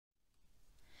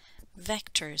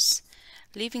Vectors,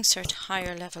 leaving cert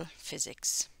higher level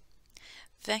physics.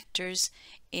 Vectors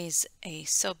is a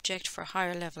subject for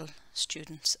higher level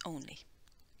students only.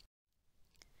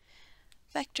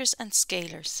 Vectors and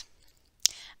scalars.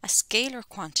 A scalar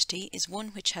quantity is one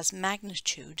which has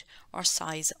magnitude or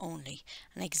size only,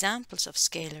 and examples of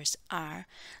scalars are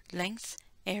length,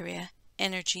 area,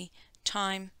 energy,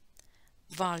 time,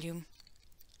 volume,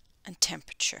 and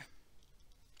temperature.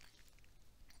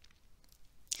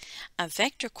 A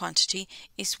vector quantity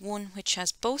is one which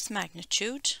has both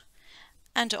magnitude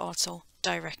and also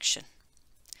direction.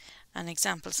 And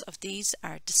examples of these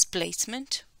are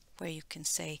displacement, where you can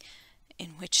say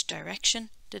in which direction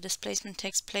the displacement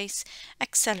takes place.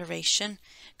 Acceleration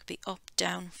could be up,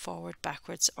 down, forward,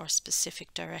 backwards, or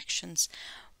specific directions.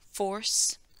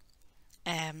 Force,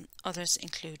 others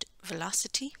include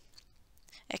velocity,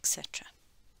 etc.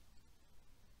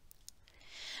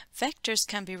 Vectors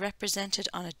can be represented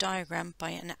on a diagram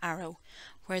by an arrow,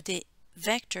 where the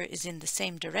vector is in the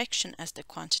same direction as the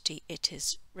quantity it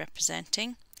is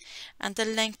representing, and the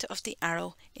length of the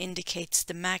arrow indicates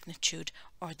the magnitude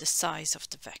or the size of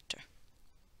the vector.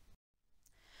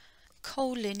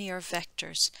 Collinear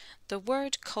vectors. The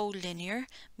word collinear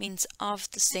means of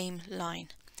the same line.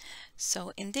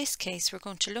 So in this case we're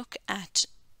going to look at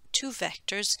two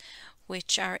vectors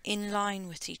which are in line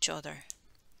with each other.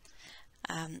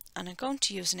 And I'm going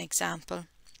to use an example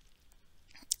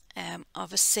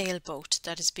of a sailboat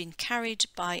that is being carried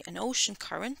by an ocean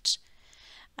current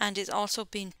and is also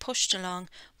being pushed along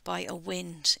by a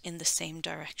wind in the same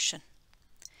direction.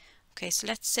 Okay, so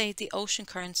let's say the ocean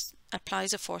current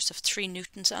applies a force of 3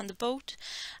 newtons on the boat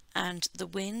and the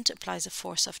wind applies a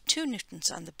force of 2 newtons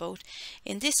on the boat.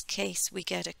 In this case we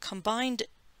get a combined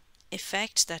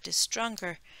effect that is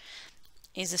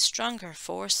a stronger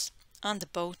force on the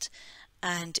boat,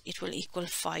 and it will equal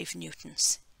 5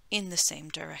 newtons in the same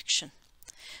direction.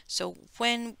 So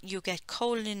when you get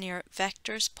collinear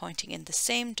vectors pointing in the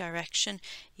same direction,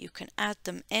 you can add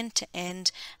them end to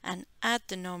end and add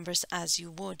the numbers as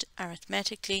you would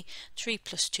arithmetically. 3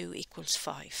 plus 2 equals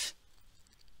 5.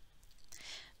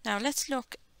 Now let's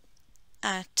look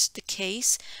at the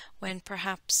case when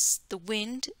perhaps the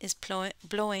wind is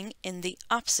blowing in the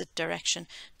opposite direction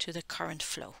to the current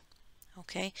flow.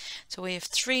 Okay, so we have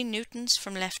 3 newtons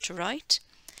from left to right,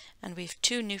 and we have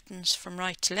 2 newtons from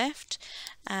right to left,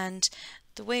 and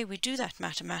the way we do that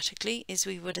mathematically is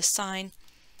we would assign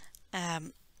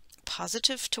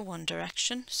positive to one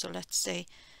direction. So let's say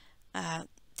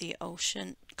the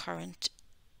ocean current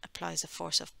applies a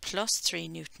force of plus 3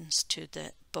 newtons to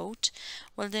the boat.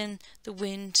 Well, then the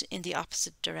wind in the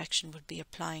opposite direction would be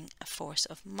applying a force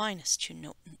of minus 2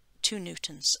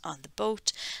 newtons on the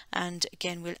boat, and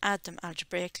again we'll add them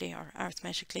algebraically or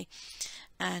arithmetically,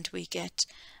 and we get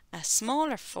a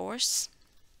smaller force,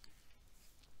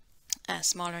 a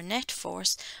smaller net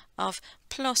force of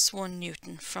plus 1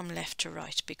 newton from left to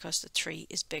right, because the 3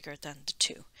 is bigger than the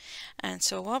 2. And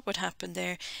so what would happen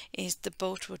there is the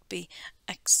boat would be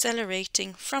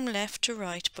accelerating from left to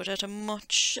right, but at a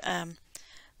much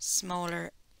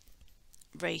smaller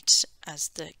rate as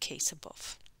the case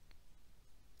above.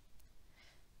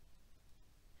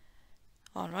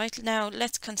 Alright, now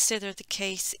let's consider the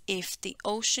case if the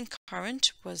ocean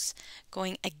current was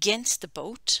going against the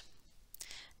boat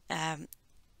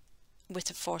with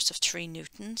a force of 3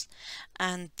 newtons,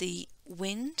 and the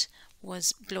wind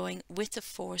was blowing with a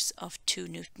force of 2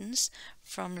 newtons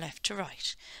from left to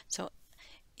right. So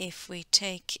if we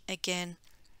take again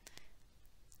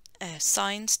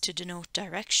signs to denote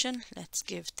direction, let's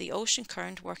give the ocean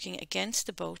current working against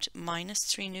the boat minus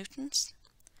 3 newtons,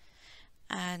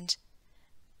 and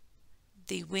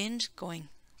the wind going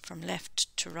from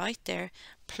left to right there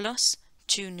plus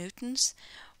 2 newtons.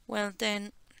 Well,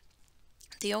 then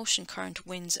the ocean current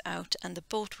wins out and the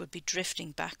boat would be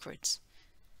drifting backwards.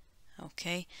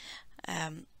 Okay,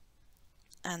 and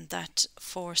that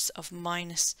force of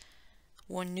minus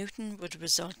 1 newton would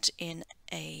result in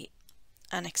an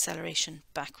acceleration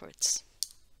backwards.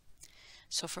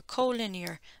 So for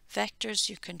collinear vectors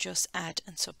you can just add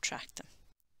and subtract them.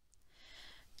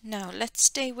 Now let's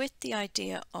stay with the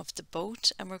idea of the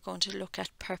boat, and we're going to look at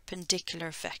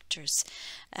perpendicular vectors.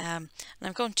 And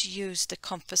I'm going to use the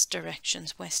compass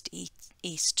directions west,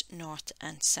 east, north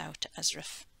and south as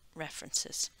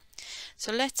references.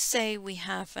 So let's say we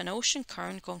have an ocean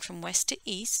current going from west to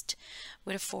east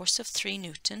with a force of 3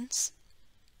 newtons,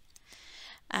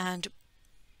 and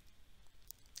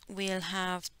we'll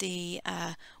have the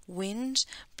wind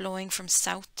blowing from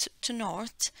south to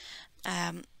north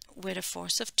with a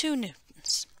force of 2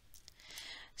 newtons.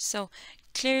 So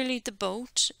clearly the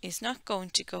boat is not going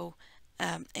to go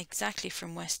exactly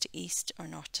from west to east or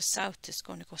north to south. It's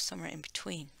going to go somewhere in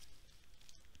between.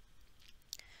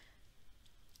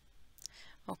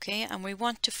 Okay, and we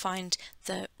want to find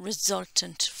the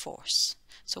resultant force.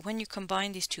 So when you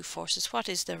combine these two forces, what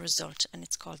is the result? And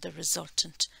it's called the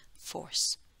resultant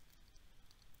force.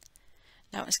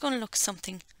 Now it's going to look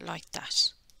something like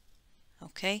that.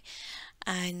 Okay,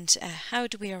 and how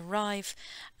do we arrive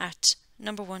at,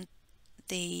 number one,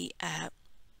 the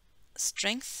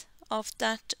strength of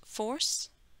that force,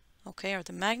 okay, or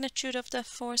the magnitude of that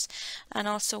force, and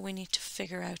also we need to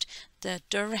figure out the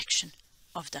direction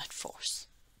of that force.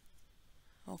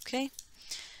 Okay,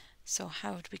 so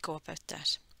how do we go about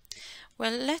that?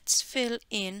 Well, let's fill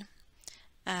in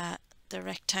the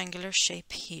rectangular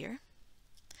shape here,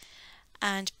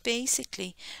 and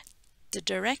basically the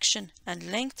direction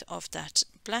and length of that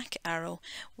black arrow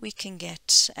we can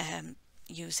get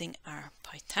using our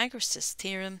Pythagoras'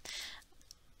 theorem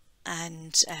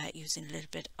and using a little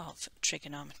bit of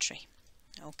trigonometry.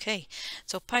 Okay,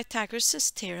 so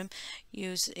Pythagoras' theorem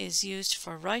is used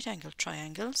for right angle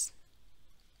triangles.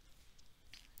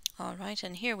 Alright,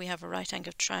 and here we have a right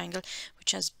angle triangle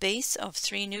which has base of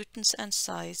 3 newtons and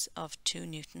size of 2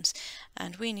 newtons,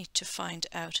 and we need to find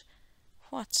out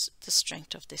what's the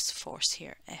strength of this force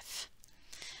here, F.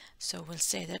 So we'll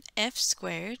say that F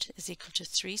squared is equal to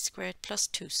 3 squared plus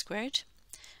 2 squared.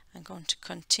 I'm going to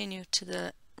continue to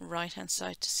the right hand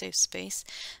side to save space.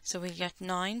 So we'll get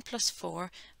 9 plus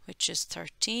 4, which is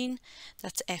 13.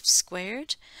 That's F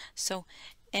squared. So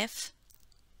F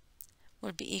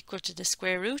will be equal to the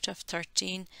square root of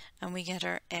 13, and we get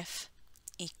our F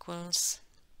equals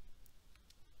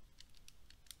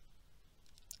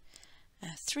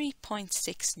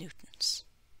 3.6 newtons.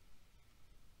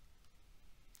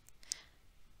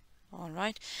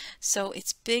 Alright, so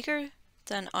it's bigger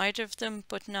than either of them,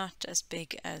 but not as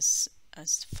big as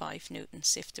 5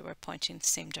 newtons if they were pointing in the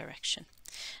same direction.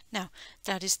 Now,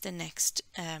 that is the next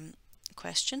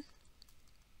question.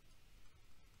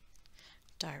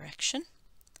 Direction.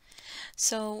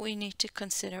 So we need to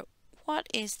consider, what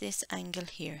is this angle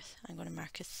here? I'm going to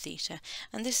mark it theta,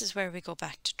 and this is where we go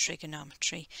back to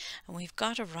trigonometry, and we've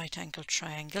got a right angle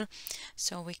triangle,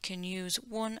 so we can use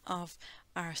one of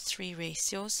our 3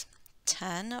 ratios: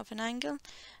 tan of an angle,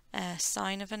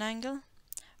 sine of an angle,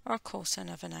 or cosine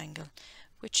of an angle,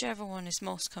 whichever one is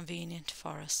most convenient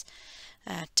for us.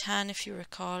 Tan, if you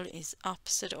recall, is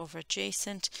opposite over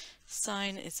adjacent,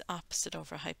 sine is opposite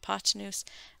over hypotenuse,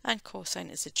 and cosine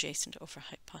is adjacent over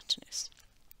hypotenuse.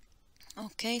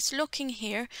 Okay, so looking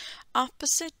here,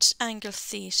 opposite angle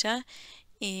theta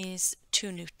is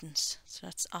 2 newtons, so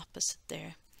that's opposite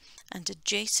there, and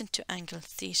adjacent to angle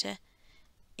theta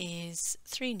is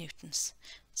 3 newtons.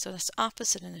 So that's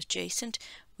opposite and adjacent.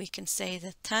 We can say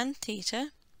that tan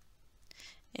theta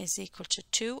is equal to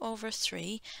 2 over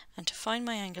 3, and to find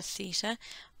my angle theta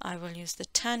I will use the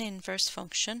tan inverse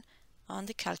function on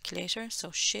the calculator,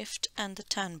 so shift and the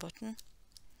tan button,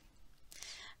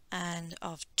 and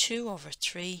of 2 over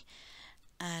 3,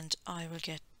 and I will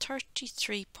get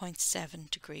 33.7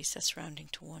 degrees. That's rounding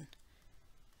to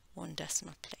one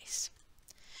decimal place.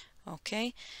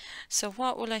 Okay, so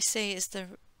what will I say is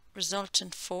the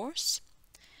resultant force?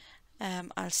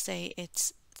 I'll say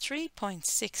it's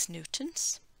 3.6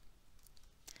 newtons,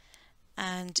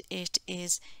 and it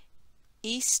is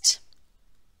east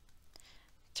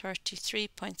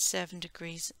 33.7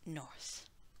 degrees north.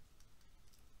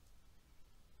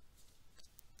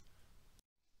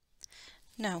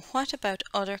 Now, what about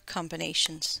other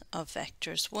combinations of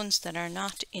vectors, ones that are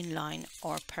not in line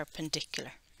or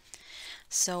perpendicular?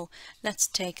 So let's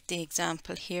take the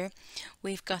example here.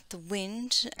 We've got the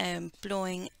wind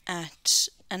blowing at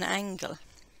an angle,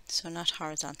 so not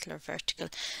horizontal or vertical.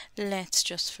 Let's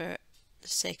just, for the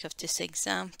sake of this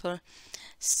example,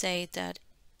 say that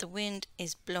the wind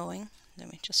is blowing.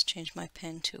 Let me just change my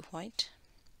pen to white.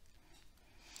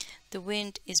 The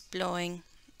wind is blowing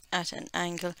at an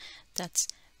angle that's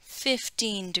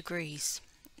 15 degrees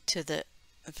to the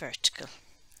vertical.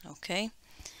 Okay,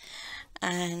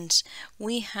 and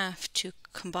we have to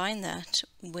combine that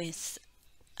with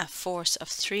a force of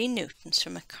 3 newtons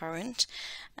from a current,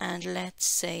 and let's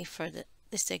say for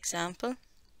this example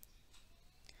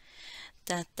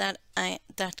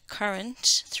that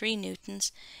current 3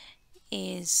 newtons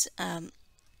is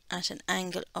at an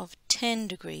angle of 10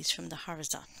 degrees from the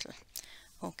horizontal.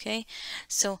 Okay,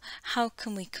 so how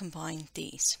can we combine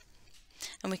these?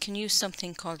 And we can use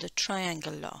something called the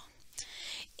triangle law.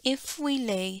 If we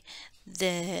lay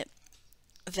the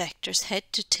vectors head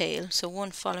to tail, so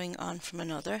one following on from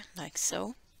another, like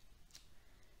so,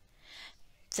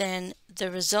 then the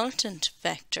resultant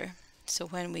vector, so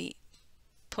when we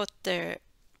put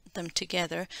them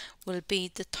together will be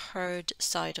the third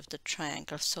side of the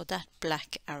triangle. So that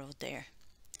black arrow there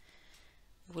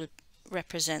will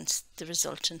represents the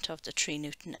resultant of the 3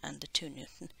 Newton and the 2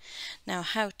 Newton. Now,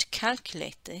 how to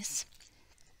calculate this?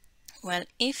 Well,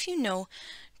 if you know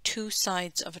two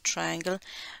sides of a triangle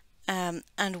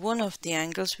and one of the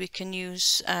angles, we can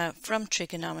use from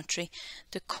trigonometry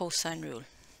the cosine rule.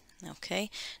 Okay,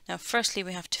 now firstly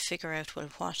we have to figure out, well,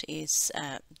 what is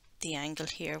the angle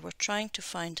here. We're trying to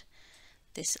find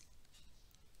this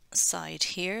side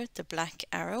here, the black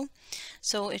arrow,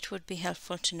 so it would be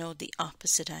helpful to know the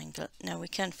opposite angle. Now we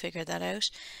can figure that out.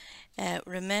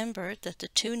 Remember that the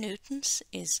 2 newtons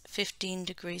is 15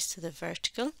 degrees to the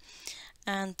vertical,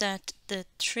 and that the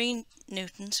 3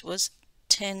 newtons was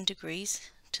 10 degrees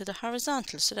to the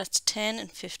horizontal. So that's 10 and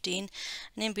 15,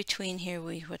 and in between here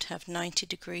we would have 90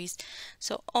 degrees.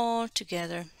 So all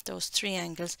together those three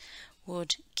angles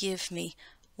would give me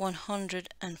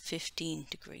 115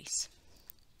 degrees.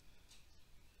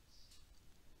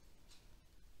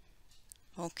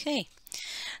 Okay,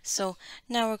 so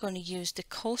now we're going to use the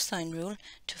cosine rule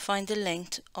to find the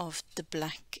length of the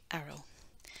black arrow.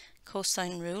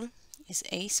 Cosine rule is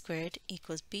a squared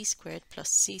equals b squared plus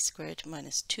c squared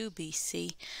minus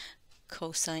 2bc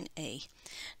cosine a.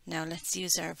 Now let's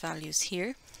use our values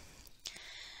here.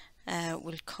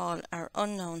 We'll call our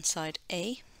unknown side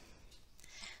a.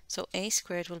 So a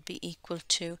squared will be equal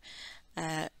to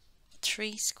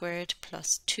 3 squared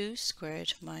plus 2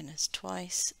 squared minus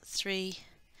twice 3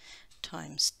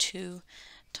 times 2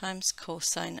 times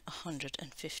cosine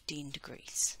 115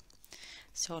 degrees.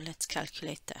 So let's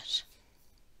calculate that.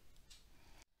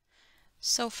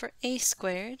 So for a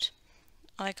squared,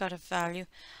 I got a value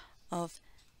of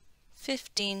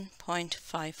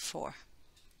 15.54.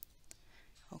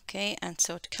 Okay, and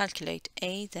so to calculate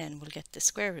a, then we'll get the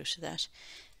square root of that,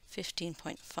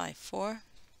 15.54.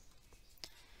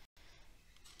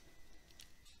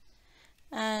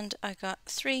 And I got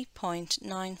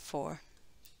 3.94.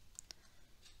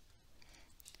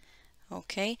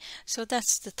 Okay, so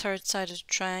that's the third side of the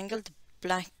triangle, the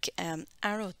black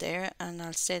arrow there, and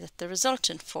I'll say that the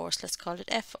resultant force, let's call it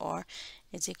FR,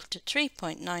 is equal to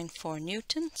 3.94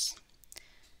 newtons.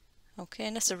 Okay,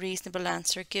 and that's a reasonable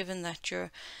answer given that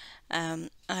you're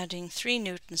adding 3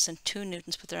 newtons and 2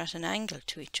 newtons, but they're at an angle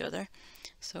to each other.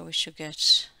 So we should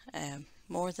get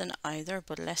more than either,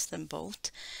 but less than both.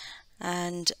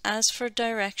 And as for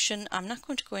direction, I'm not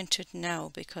going to go into it now,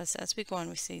 because as we go on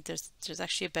we see there's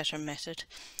actually a better method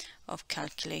of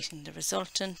calculating the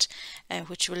resultant,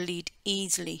 which will lead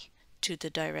easily to the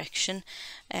direction.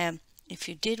 If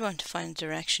you did want to find the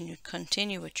direction, you'd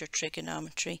continue with your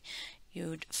trigonometry.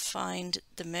 You'd find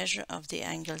the measure of the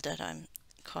angle that I'm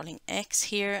calling x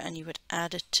here, and you would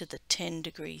add it to the 10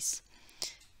 degrees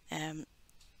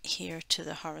here to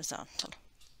the horizontal.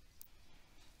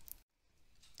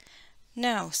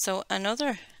 Now, so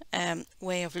another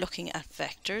way of looking at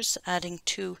vectors, adding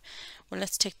two, well,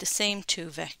 let's take the same two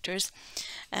vectors,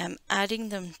 adding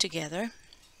them together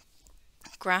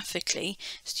graphically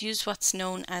is to use what's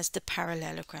known as the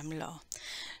parallelogram law.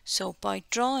 So by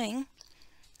drawing,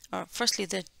 or firstly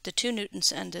the 2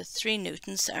 newtons and the 3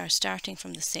 newtons are starting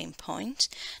from the same point.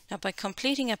 Now by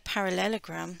completing a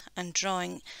parallelogram and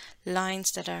drawing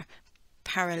lines that are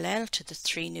parallel to the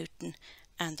 3 newton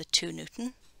and the 2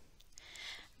 newton,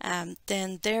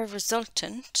 then their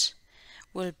resultant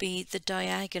will be the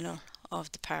diagonal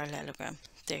of the parallelogram.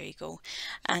 There you go.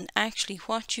 And actually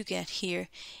what you get here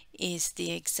is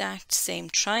the exact same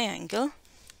triangle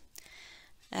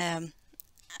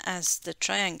as the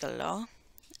triangle law,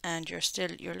 and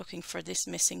you're looking for this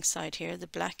missing side here, the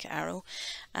black arrow,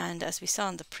 and as we saw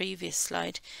on the previous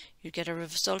slide, you get a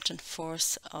resultant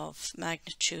force of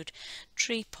magnitude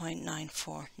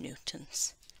 3.94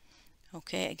 newtons.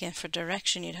 Okay, again for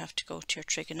direction you'd have to go to your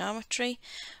trigonometry,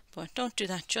 but don't do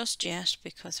that just yet,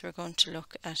 because we're going to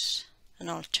look at an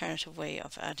alternative way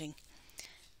of adding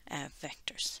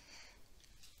vectors.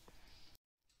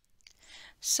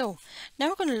 So now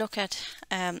we're going to look at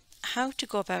how to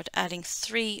go about adding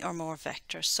 3 or more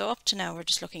vectors. So up to now we're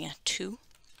just looking at 2.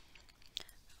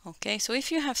 Okay, so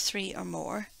if you have 3 or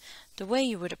more, the way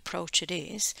you would approach it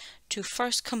is to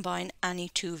first combine any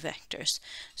 2 vectors.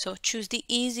 So choose the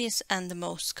easiest and the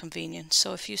most convenient.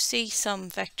 So if you see some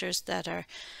vectors that are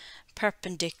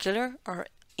perpendicular or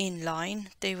in line,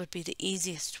 they would be the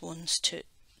easiest ones to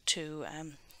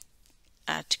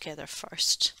add together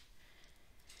first.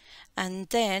 And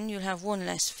then you'll have one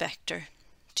less vector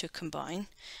to combine,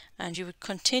 and you would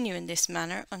continue in this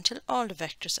manner until all the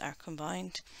vectors are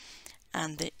combined,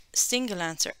 and the single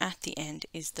answer at the end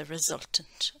is the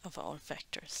resultant of all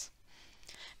vectors.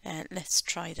 Let's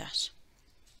try that.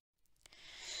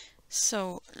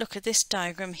 So look at this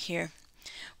diagram here.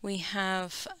 We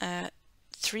have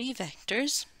 3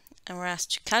 vectors, and we're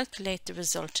asked to calculate the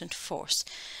resultant force.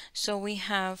 So we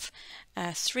have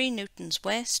 3 newtons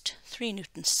west, 3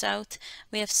 newtons south.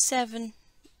 We have 7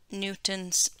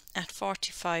 newtons at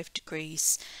 45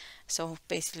 degrees, so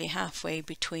basically halfway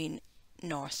between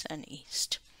north and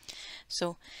east.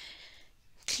 So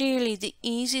clearly the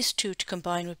easiest two to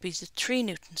combine would be the 3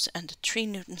 newtons and the 3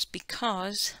 newtons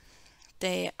because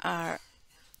they are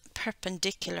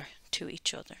perpendicular to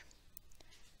each other.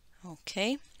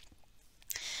 Okay,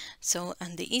 so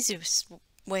and the easiest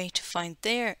way to find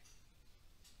their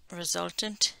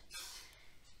resultant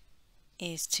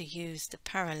is to use the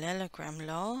parallelogram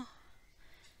law.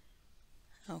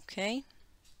 Okay,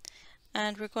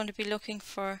 and we're going to be looking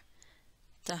for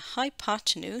the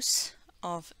hypotenuse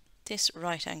of this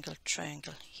right angled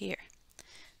triangle here.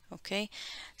 Okay,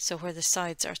 so where the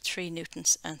sides are 3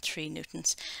 newtons and 3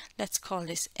 newtons, let's call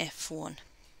this F1.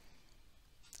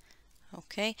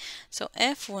 Okay, so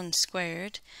F1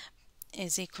 squared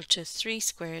is equal to 3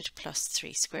 squared plus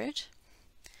 3 squared.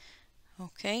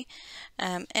 Okay,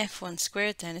 F1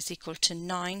 squared then is equal to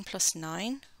 9 plus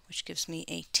 9, which gives me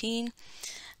 18,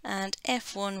 and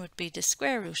F1 would be the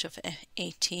square root of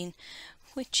 18,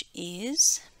 which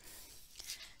is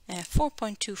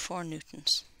 4.24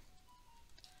 newtons.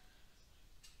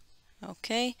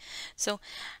 Okay, so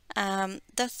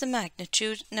that's the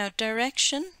magnitude. Now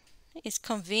direction is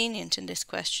convenient in this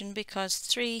question because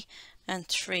 3 and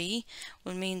 3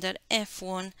 will mean that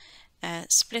F1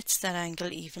 splits that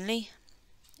angle evenly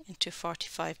into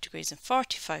 45 degrees and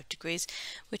 45 degrees,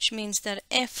 which means that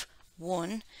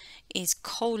F1 is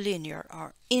collinear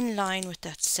or in line with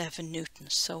that 7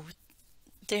 newtons. So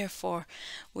therefore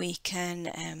we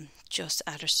can just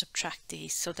add or subtract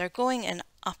these. So they're going in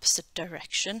opposite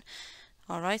direction.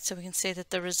 Alright, so we can say that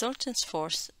the resultant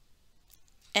force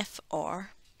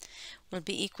FR will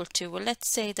be equal to, well, let's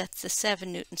say that the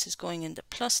 7 newtons is going in the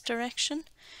plus direction,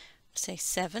 say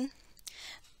 7.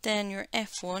 Then your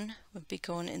F1 would be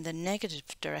going in the negative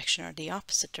direction or the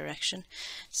opposite direction.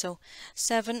 So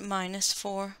 7 minus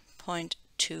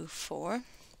 4.24,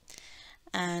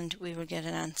 and we will get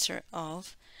an answer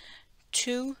of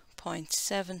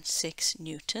 2.76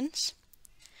 newtons.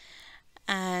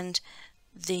 And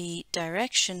the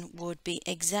direction would be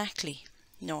exactly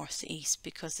northeast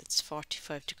because it's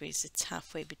 45 degrees. It's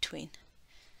halfway between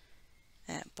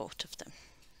both of them.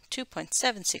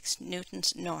 2.76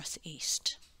 newtons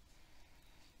northeast.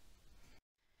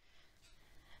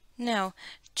 Now,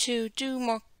 to do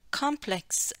more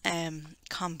complex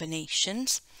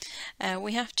combinations,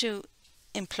 we have to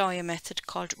employ a method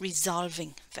called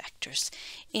resolving vectors,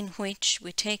 in which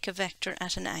we take a vector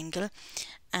at an angle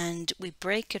and we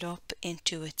break it up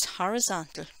into its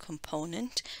horizontal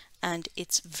component and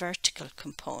its vertical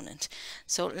component.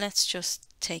 So let's just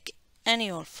take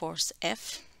any old force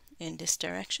F in this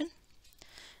direction,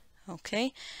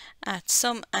 okay, at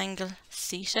some angle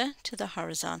theta to the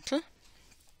horizontal,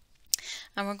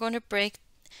 and we're going to break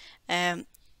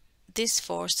this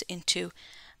force into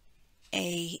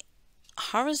a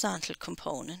horizontal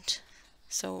component.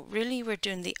 So really we're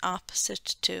doing the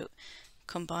opposite to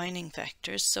combining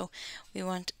vectors. So we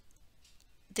want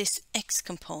this x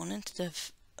component, the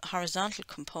horizontal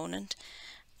component,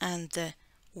 and the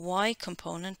y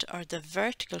component or the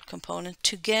vertical component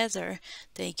together.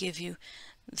 They give you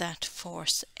that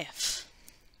force F.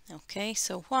 Okay,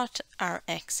 so what are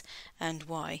x and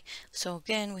y? So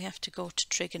again we have to go to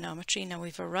trigonometry. Now we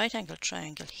have a right angle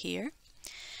triangle here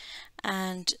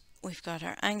and we've got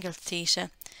our angle theta.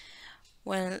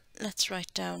 Well, let's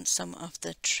write down some of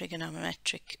the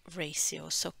trigonometric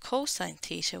ratios. So cosine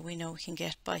theta we know we can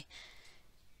get by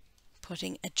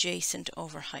putting adjacent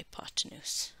over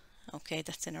hypotenuse. Okay,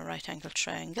 that's in a right angle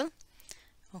triangle.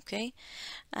 Okay,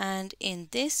 and in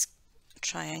this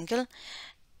triangle,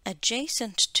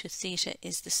 adjacent to theta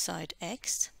is the side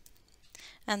x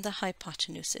and the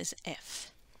hypotenuse is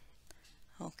f.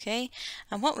 Okay,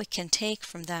 and what we can take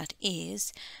from that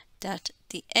is that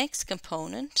the x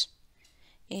component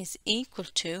is equal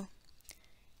to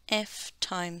f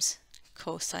times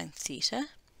cosine theta.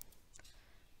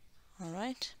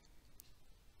 Alright.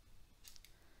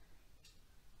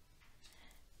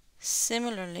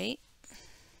 Similarly,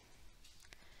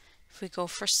 if we go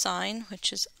for sine,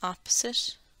 which is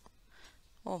opposite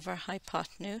over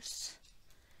hypotenuse,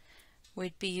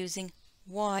 we'd be using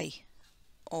y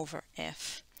over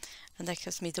f, and that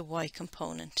gives me the y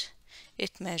component.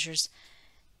 It measures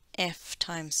f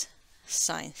times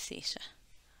sine theta.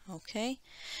 Okay,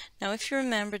 now if you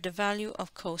remember, the value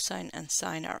of cosine and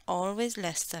sine are always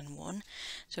less than 1.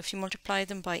 So if you multiply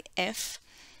them by f,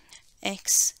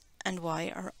 x and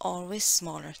y are always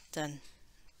smaller than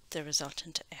the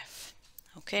resultant f.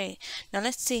 Okay, now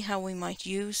let's see how we might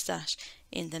use that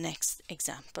in the next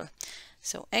example.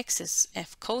 So x is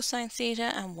f cosine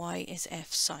theta and y is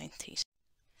f sine theta.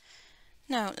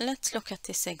 Now let's look at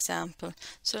this example.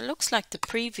 So it looks like the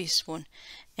previous one,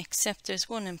 except there's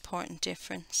one important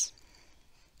difference.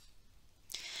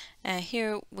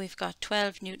 Here we've got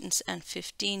 12 newtons and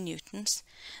 15 newtons.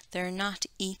 They're not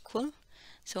equal.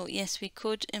 So yes, we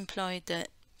could employ the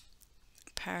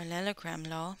parallelogram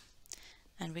law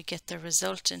and we get the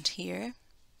resultant here.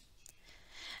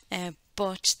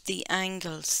 But the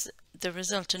angles, the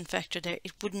resultant vector there,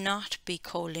 it would not be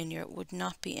collinear, it would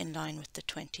not be in line with the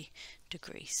 20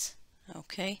 degrees.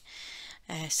 Okay,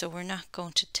 so we're not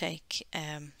going to take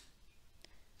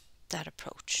that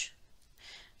approach.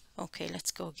 Okay,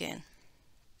 let's go again.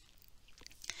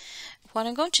 What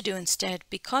I'm going to do instead,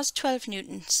 because 12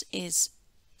 newtons is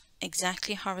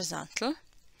exactly horizontal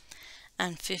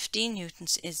and 15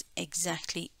 newtons is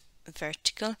exactly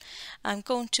vertical, I'm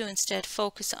going to instead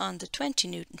focus on the 20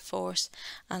 Newton force,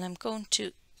 and I'm going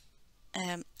to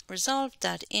resolve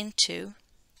that into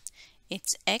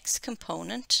its x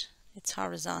component, its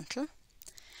horizontal,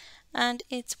 and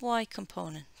its y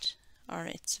component, or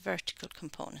its vertical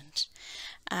component.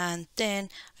 And then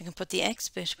I can put the x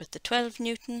bit with the 12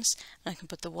 newtons and I can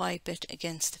put the y bit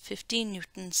against the 15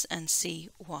 newtons and see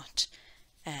what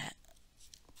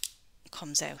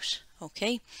comes out.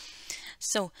 Okay,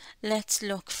 so let's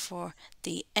look for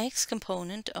the x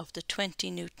component of the 20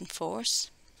 Newton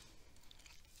force.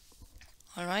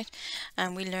 Alright,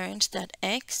 and we learned that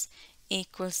x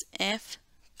equals f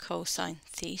cosine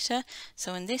theta.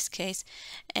 So in this case,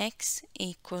 x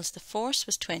equals, the force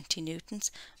was 20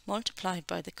 newtons multiplied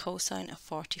by the cosine of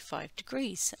 45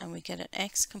 degrees, and we get an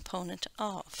x component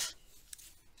of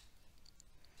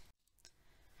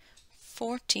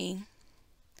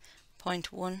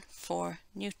 14.14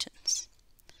 newtons.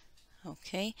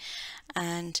 Okay,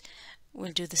 and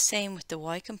we'll do the same with the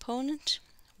y component.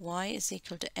 Y is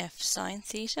equal to f sine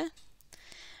theta,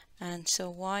 and so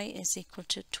y is equal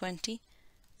to 20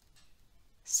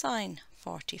 sine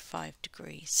 45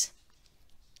 degrees,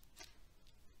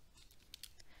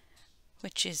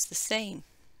 which is the same.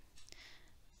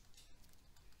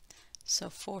 So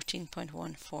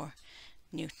 14.14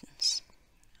 newtons.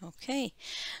 Okay,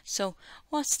 so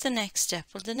what's the next step?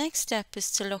 Well, the next step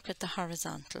is to look at the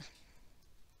horizontal.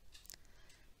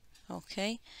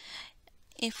 Okay,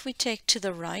 if we take to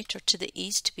the right or to the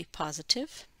east to be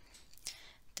positive,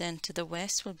 then to the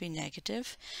west will be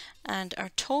negative, and our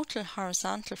total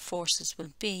horizontal forces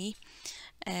will be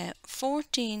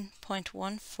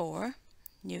 14.14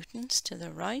 newtons to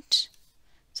the right,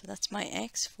 so that's my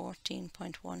x,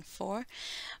 14.14,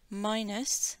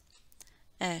 minus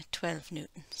 12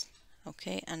 newtons.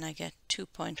 Okay, and I get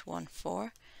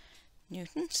 2.14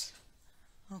 newtons.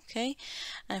 Okay,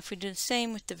 and if we do the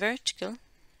same with the vertical,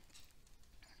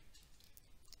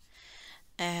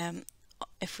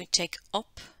 if we take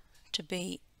up to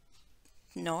be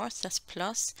north, that's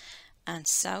plus, and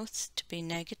south to be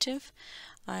negative,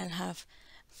 I'll have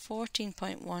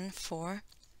 14.14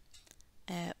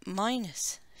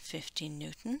 minus 15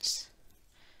 newtons,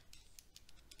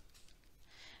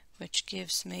 which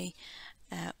gives me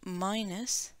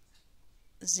minus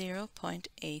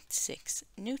 0.86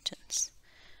 newtons.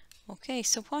 Okay,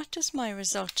 so what does my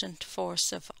resultant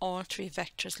force of all three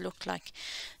vectors look like?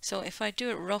 So if I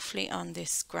do it roughly on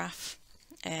this graph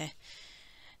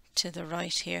to the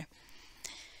right here,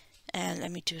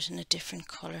 let me do it in a different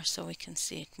color so we can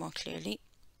see it more clearly.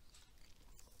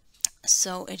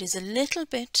 So it is a little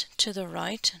bit to the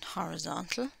right and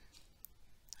horizontal.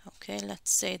 Okay,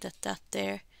 let's say that that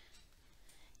there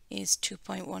is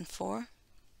 2.14.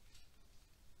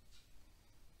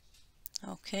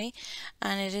 Okay,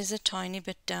 and it is a tiny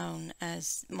bit down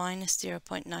as minus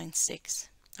 0.96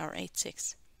 or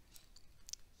 86.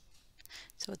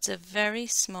 So it's a very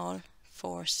small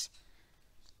force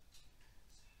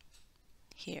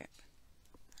here.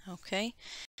 Okay,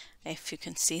 if you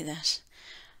can see that.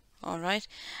 Alright,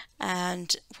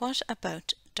 and what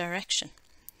about direction?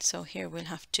 So here we'll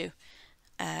have to,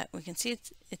 we can see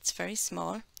it's very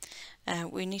small.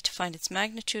 We need to find its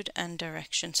magnitude and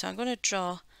direction. So I'm going to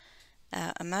draw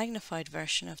a magnified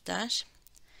version of that.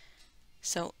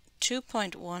 So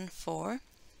 2.14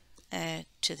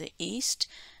 to the east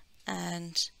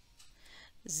and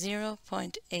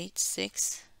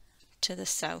 0.86 to the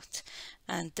south,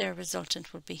 and their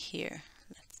resultant will be here.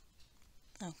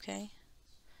 Okay,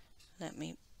 let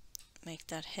me make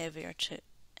that heavier to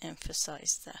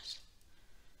emphasize that.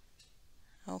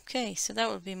 Okay, so that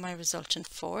will be my resultant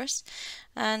force,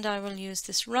 and I will use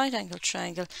this right angle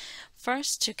triangle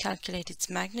first to calculate its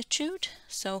magnitude.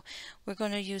 So we're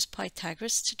going to use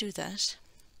Pythagoras to do that.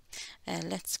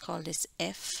 Let's call this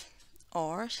F,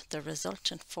 or the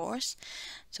resultant force.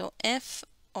 So F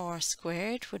r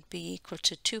squared would be equal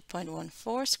to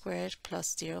 2.14 squared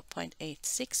plus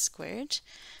 0.86 squared.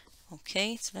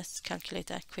 Okay, so let's calculate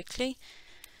that quickly,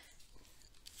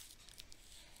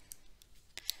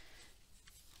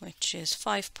 which is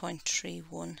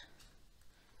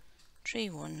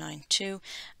 5.313192,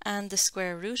 and the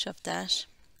square root of that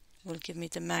will give me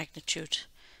the magnitude.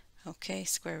 Okay,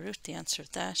 square root the answer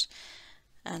of that,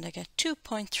 and I get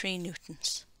 2.3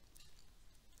 newtons.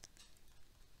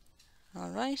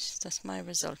 Alright, that's my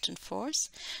resultant force.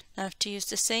 Now I have to use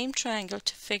the same triangle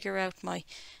to figure out my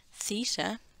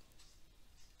theta.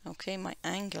 Okay, my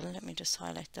angle, let me just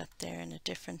highlight that there in a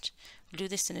different, we'll do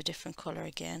this in a different color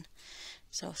again.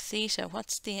 So theta,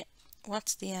 what's the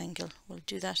angle? We'll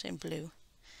do that in blue.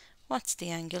 What's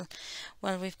the angle?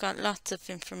 Well, we've got lots of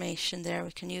information there.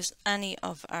 We can use any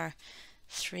of our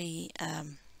three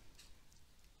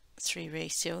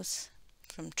ratios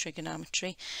from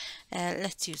trigonometry.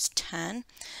 Let's use tan.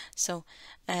 So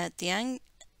the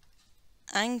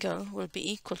angle will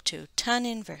be equal to tan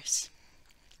inverse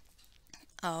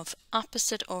of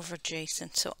opposite over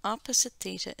adjacent. So opposite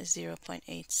theta is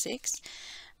 0.86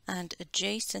 and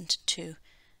adjacent to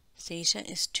theta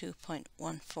is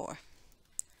 2.14.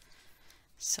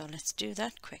 So let's do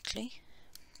that quickly.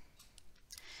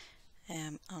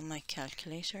 On my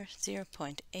calculator,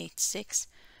 0.86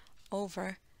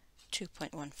 over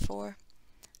 2.14,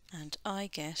 and I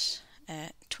get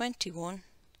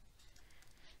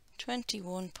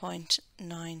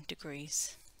 21.9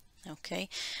 degrees. Okay,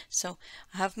 so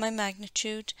I have my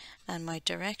magnitude and my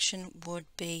direction would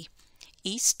be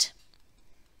east,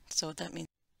 so that means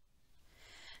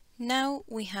now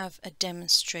we have a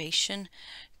demonstration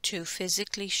to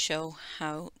physically show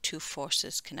how two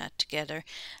forces can add together,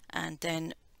 and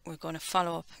then we're going to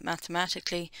follow up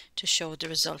mathematically to show the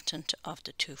resultant of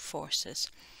the two forces.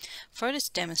 For this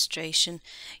demonstration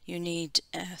you need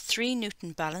 3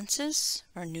 Newton balances,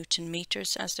 or Newton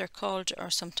meters as they're called, or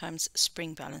sometimes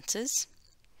spring balances.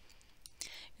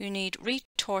 You need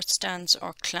retort stands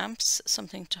or clamps,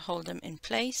 something to hold them in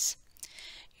place.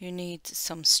 You need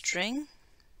some string,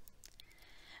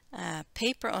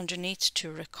 paper underneath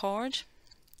to record,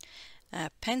 a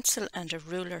pencil and a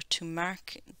ruler to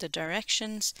mark the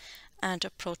directions, and a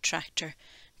protractor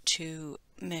to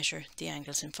measure the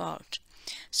angles involved.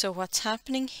 So what's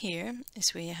happening here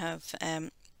is we have a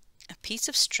piece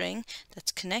of string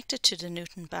that's connected to the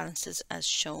Newton balances as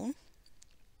shown.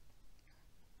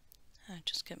 I'll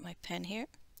just get my pen here.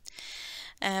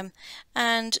 And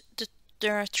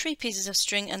there are 3 pieces of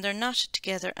string and they're knotted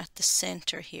together at the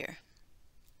center here.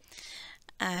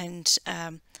 And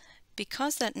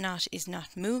because that knot is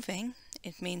not moving,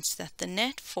 it means that the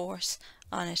net force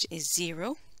on it is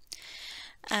 0.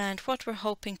 And what we're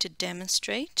hoping to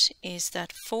demonstrate is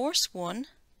that force 1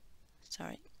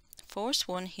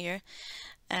 here,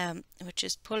 which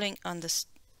is pulling on the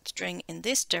string in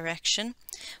this direction,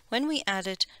 when we add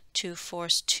it to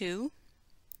force 2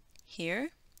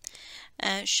 here,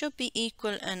 should be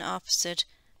equal and opposite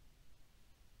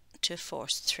to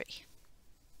force 3.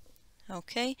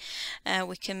 Okay,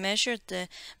 we can measure the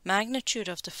magnitude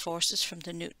of the forces from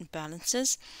the Newton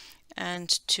balances,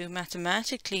 and to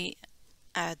mathematically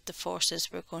add the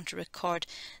forces we're going to record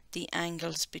the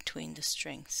angles between the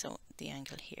strings, so the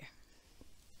angle here.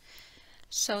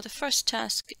 So the first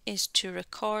task is to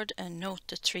record and note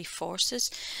the 3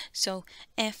 forces. So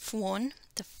F1,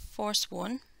 the force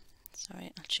 1,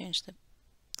 sorry, I'll change the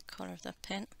color of that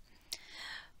pen.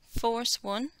 Force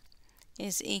 1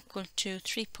 is equal to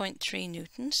 3.3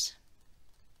 newtons.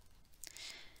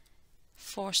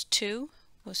 Force 2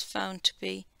 was found to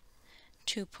be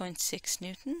 2.6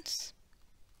 newtons.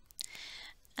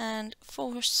 And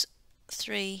force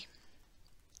 3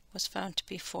 was found to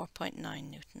be 4.9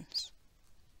 newtons.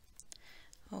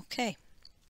 Okay.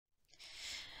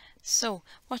 So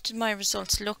what did my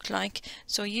results look like?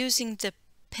 So using the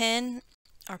pen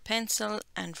or pencil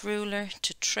and ruler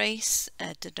to trace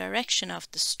the direction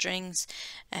of the strings,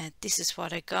 this is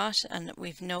what I got, and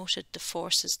we've noted the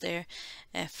forces there.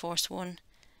 Force 1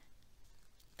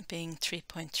 being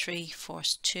 3.3,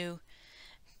 force 2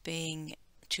 being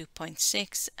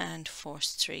 2.6, and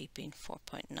force 3 being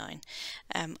 4.9.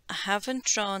 I haven't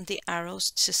drawn the arrows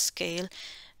to scale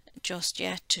just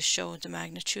yet to show the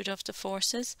magnitude of the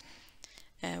forces.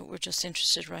 We're just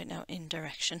interested right now in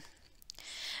direction.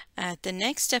 The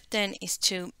next step then is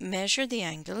to measure the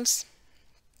angles,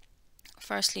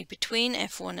 firstly between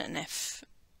F1 and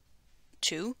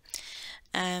F2,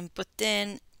 but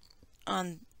then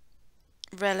on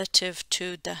relative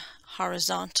to the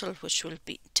horizontal, which will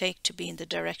take to be in the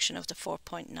direction of the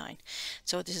 4.9.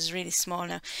 So this is really small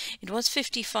now. It was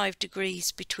 55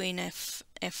 degrees between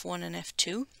F1 and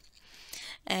F2,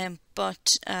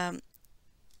 but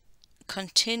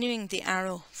continuing the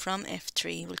arrow from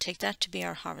F3, we'll take that to be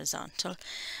our horizontal,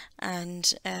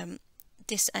 and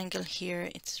this angle here,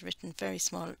 it's written very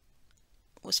small,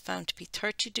 was found to be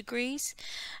 30 degrees,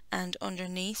 and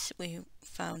underneath we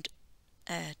found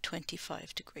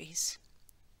 25 degrees.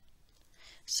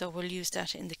 So we'll use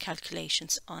that in the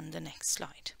calculations on the next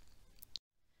slide.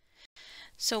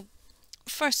 So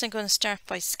first I'm going to start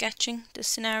by sketching the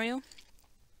scenario.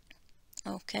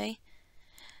 Okay,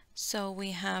 so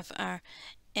we have our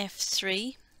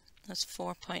F3, that's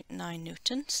 4.9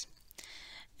 newtons.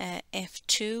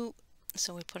 F2,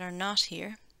 so we put our knot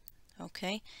here.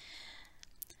 Okay,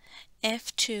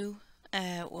 F2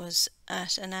 was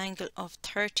at an angle of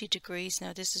 30 degrees.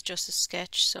 Now this is just a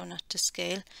sketch, so not to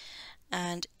scale.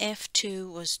 And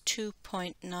F2 was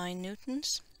 2.9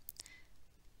 newtons.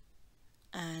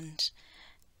 And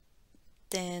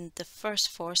then the first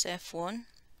force, F1,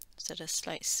 is at a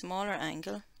slightly smaller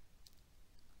angle,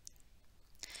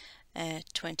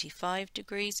 25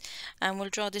 degrees. And we'll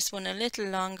draw this one a little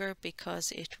longer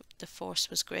because the force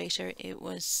was greater. It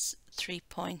was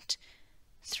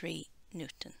 3.3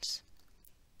 newtons.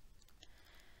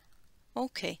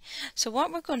 Okay, so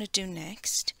what we're going to do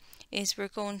next is we're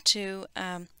going to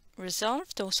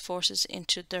resolve those forces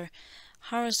into their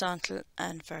horizontal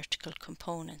and vertical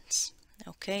components.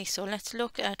 Okay, so let's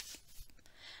look at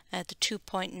the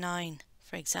 2.9,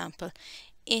 for example.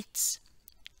 Its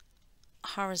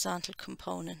horizontal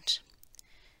component,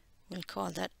 we'll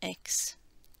call that x.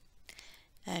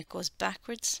 It goes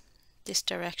backwards this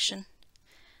direction.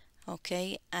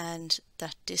 Okay, and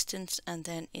that distance, and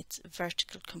then its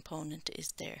vertical component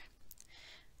is there.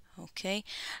 Okay,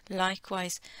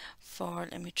 likewise for,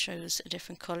 let me choose a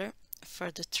different color, for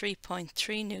the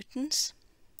 3.3 newtons,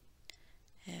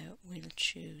 we'll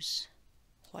choose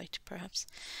white perhaps.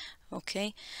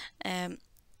 Okay,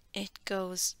 it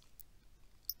goes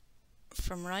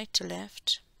from right to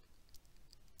left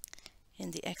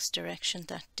in the x direction,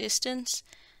 that distance,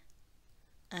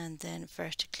 and then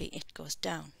vertically it goes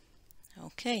down.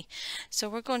 Okay, so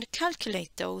we're going to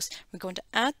calculate those, we're going to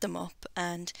add them up,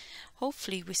 and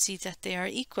hopefully we see that they are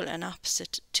equal and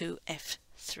opposite to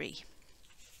F3.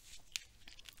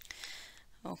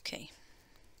 Okay,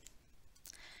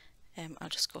 I'll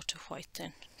just go to white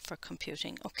then for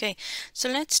computing. Okay, so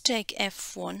let's take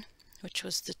F1, which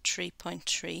was the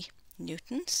 3.3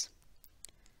 newtons.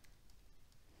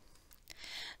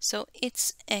 So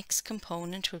its x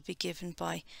component will be given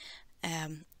by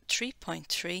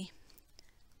 3.3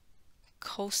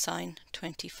 cosine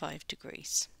 25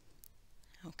 degrees.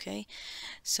 Okay,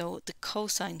 so the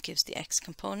cosine gives the x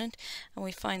component, and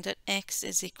we find that x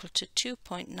is equal to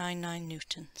 2.99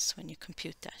 newtons when you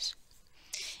compute that.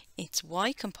 Its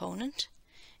y component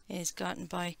is gotten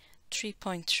by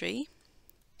 3.3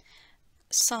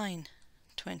 sine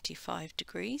 25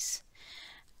 degrees,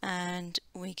 and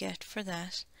we get for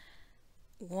that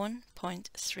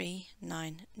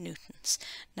 1.39 newtons.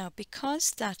 Now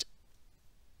because that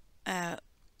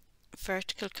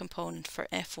vertical component for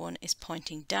F1 is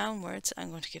pointing downwards, I'm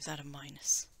going to give that a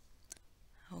minus.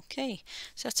 Okay,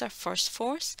 so that's our first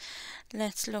force.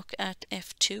 Let's look at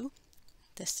F2,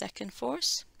 the second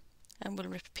force, and we'll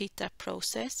repeat that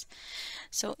process.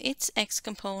 So its x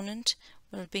component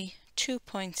will be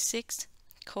 2.6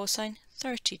 cosine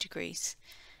 30 degrees,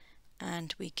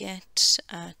 and we get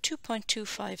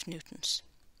 2.25 newtons.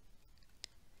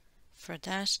 For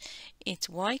that, its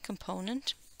y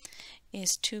component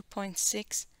is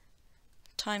 2.6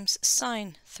 times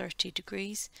sine 30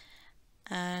 degrees,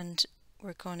 and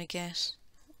we're going to get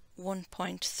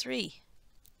 1.3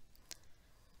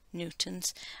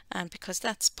 newtons, and because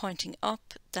that's pointing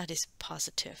up, that is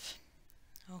positive.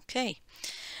 Okay,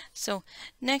 so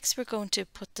next we're going to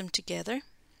put them together.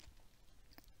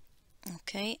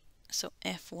 Okay, so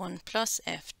F1 plus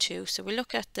F2. So we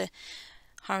look at the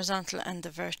horizontal and the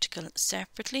vertical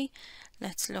separately.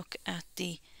 Let's look at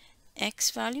the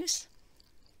x values.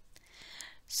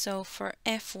 So for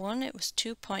F1 it was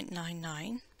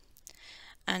 2.99,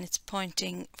 and it's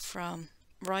pointing from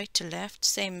right to left,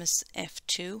 same as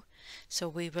F2, so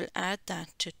we will add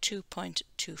that to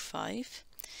 2.25,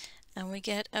 and we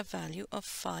get a value of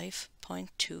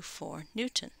 5.24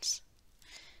 newtons.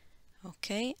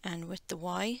 Okay, and with the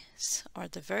y's, or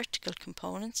the vertical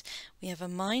components, we have a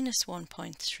minus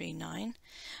 1.39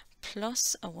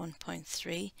 plus a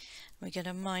 1.3. We get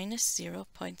a minus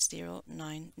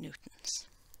 0.09 newtons.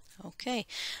 Okay,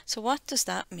 so what does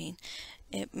that mean?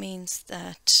 It means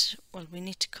that, well, we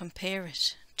need to compare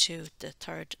it to the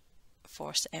third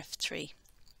force F3.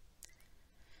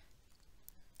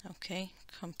 Okay,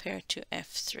 compared to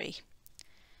F3.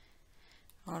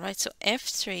 Alright, so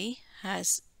F3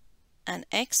 has an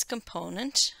X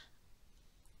component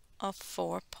of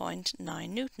 4.9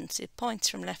 newtons. It points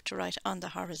from left to right on the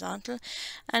horizontal,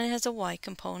 and it has a Y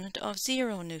component of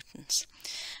 0 newtons.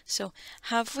 So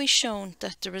have we shown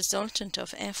that the resultant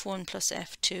of F1 plus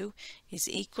F2 is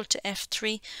equal to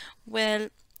F3? Well,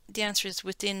 the answer is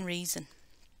within reason.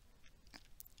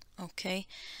 Okay,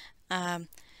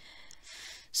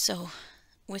 so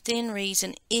within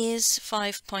reason, is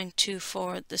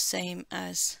 5.24 the same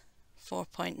as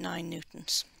 4.9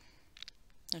 newtons?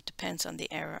 It depends on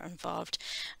the error involved,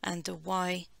 and the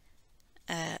Y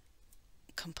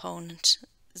component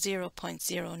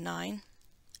 0.09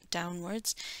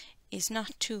 downwards is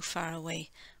not too far away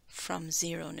from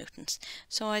 0 newtons.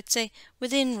 So I'd say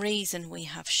within reason we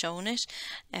have shown it.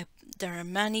 There are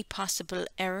many possible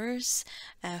errors.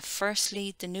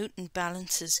 Firstly, the Newton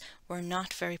balances were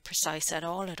not very precise at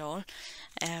all.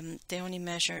 They only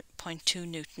measure 0.2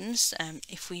 newtons.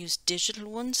 If we use digital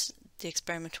ones, the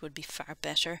experiment would be far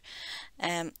better.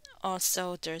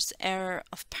 Also, there's error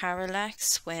of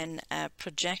parallax when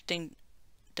projecting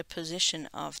the position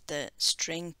of the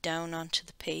string down onto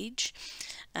the page,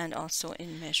 and also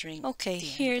in measuring. Okay,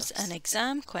 here's an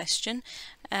exam question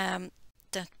that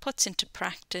puts into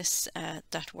practice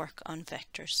that work on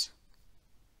vectors.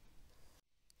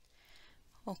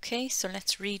 Okay, so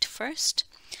let's read first.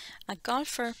 A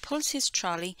golfer pulls his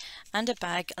trolley and a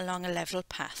bag along a level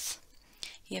path.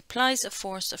 He applies a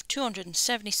force of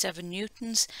 277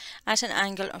 newtons at an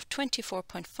angle of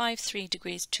 24.53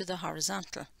 degrees to the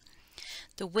horizontal.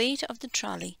 The weight of the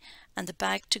trolley and the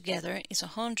bag together is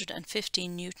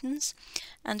 115 newtons,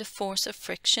 and the force of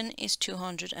friction is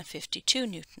 252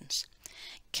 newtons.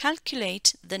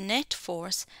 Calculate the net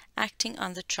force acting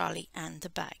on the trolley and the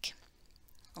bag.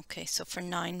 Okay, so for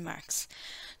 9 marks.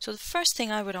 So the first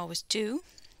thing I would always do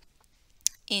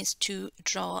is to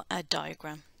draw a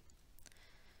diagram.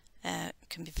 It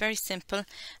can be very simple.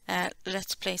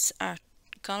 Let's place our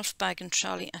golf bag and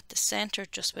trolley at the center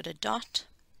just with a dot,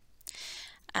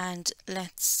 and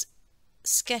let's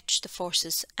sketch the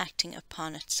forces acting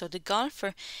upon it. So the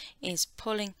golfer is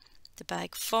pulling the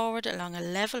bag forward along a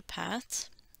level path.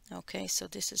 Okay, so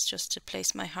this is just to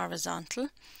place my horizontal,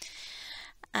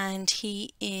 and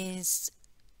he is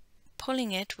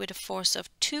pulling it with a force of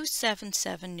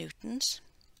 277 newtons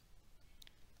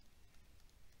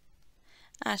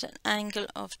at an angle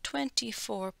of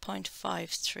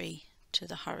 24.53 to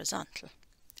the horizontal.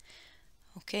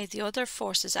 Okay, the other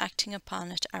forces acting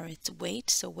upon it are its weight,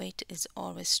 so weight is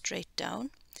always straight down.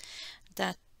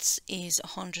 That is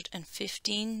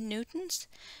 115 newtons.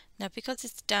 Now because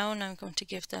it's down, I'm going to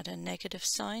give that a negative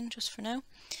sign just for now.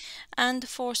 And the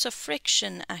force of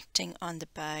friction acting on the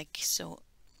bag, so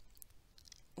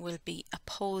will be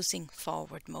opposing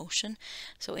forward motion,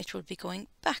 so it will be going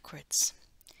backwards,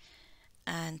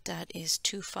 and that is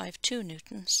 252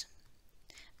 newtons.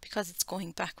 Because it's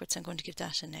going backwards, I'm going to give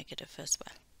that a negative as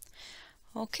well.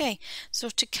 Okay, so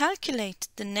to calculate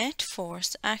the net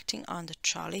force acting on the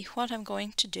trolley, what I'm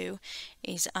going to do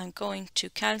is I'm going to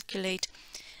calculate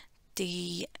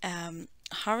the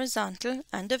horizontal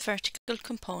and the vertical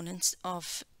components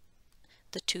of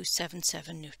the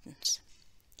 277 newtons.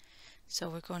 So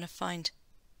we're going to find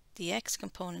the X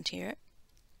component here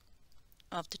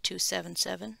of the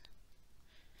 277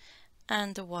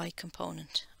 and the Y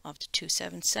component of the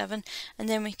 277, and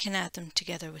then we can add them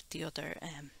together with the other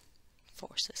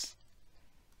forces.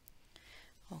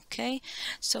 Okay,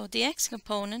 so the X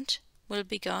component will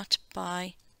be got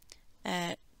by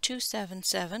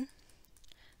 277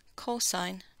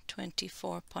 cosine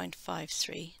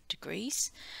 24.53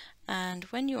 degrees, and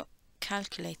when you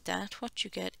calculate that, what you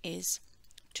get is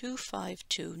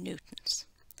 252 newtons.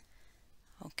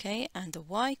 Okay, and the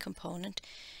Y component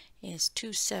is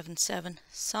 277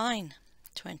 sine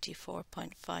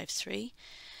 24.53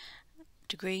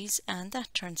 degrees, and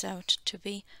that turns out to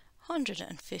be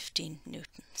 115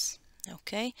 newtons.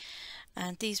 Okay,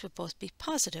 and these will both be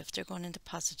positive, they're going in the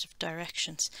positive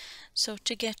directions. So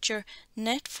to get your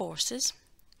net forces,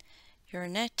 your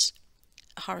net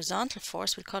horizontal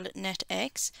force, we'll call it net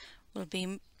X, will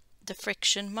be the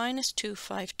friction minus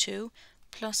 252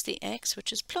 plus the X,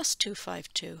 which is plus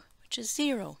 252, which is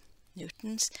 0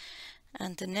 newtons,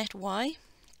 and the net y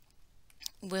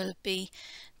will be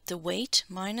the weight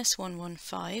minus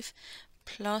 115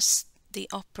 plus the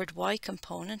upward y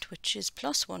component, which is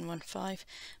plus 115,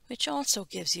 which also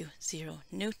gives you 0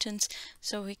 newtons.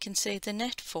 So we can say the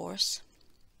net force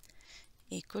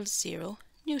equals 0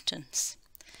 newtons.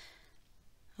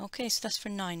 Okay, so that's for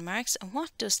 9 marks. And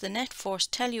what does the net force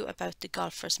tell you about the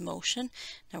golfer's motion?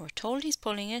 Now we're told he's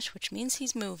pulling it, which means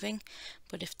he's moving,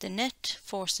 but if the net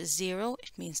force is 0,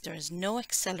 it means there is no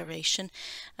acceleration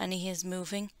and he is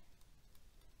moving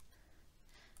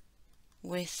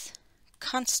with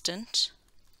constant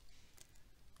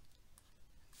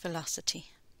velocity.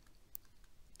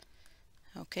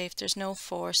 Okay, if there's no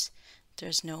force,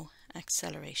 there's no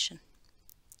acceleration.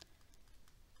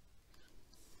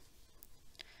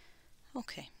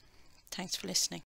 Okay, thanks for listening.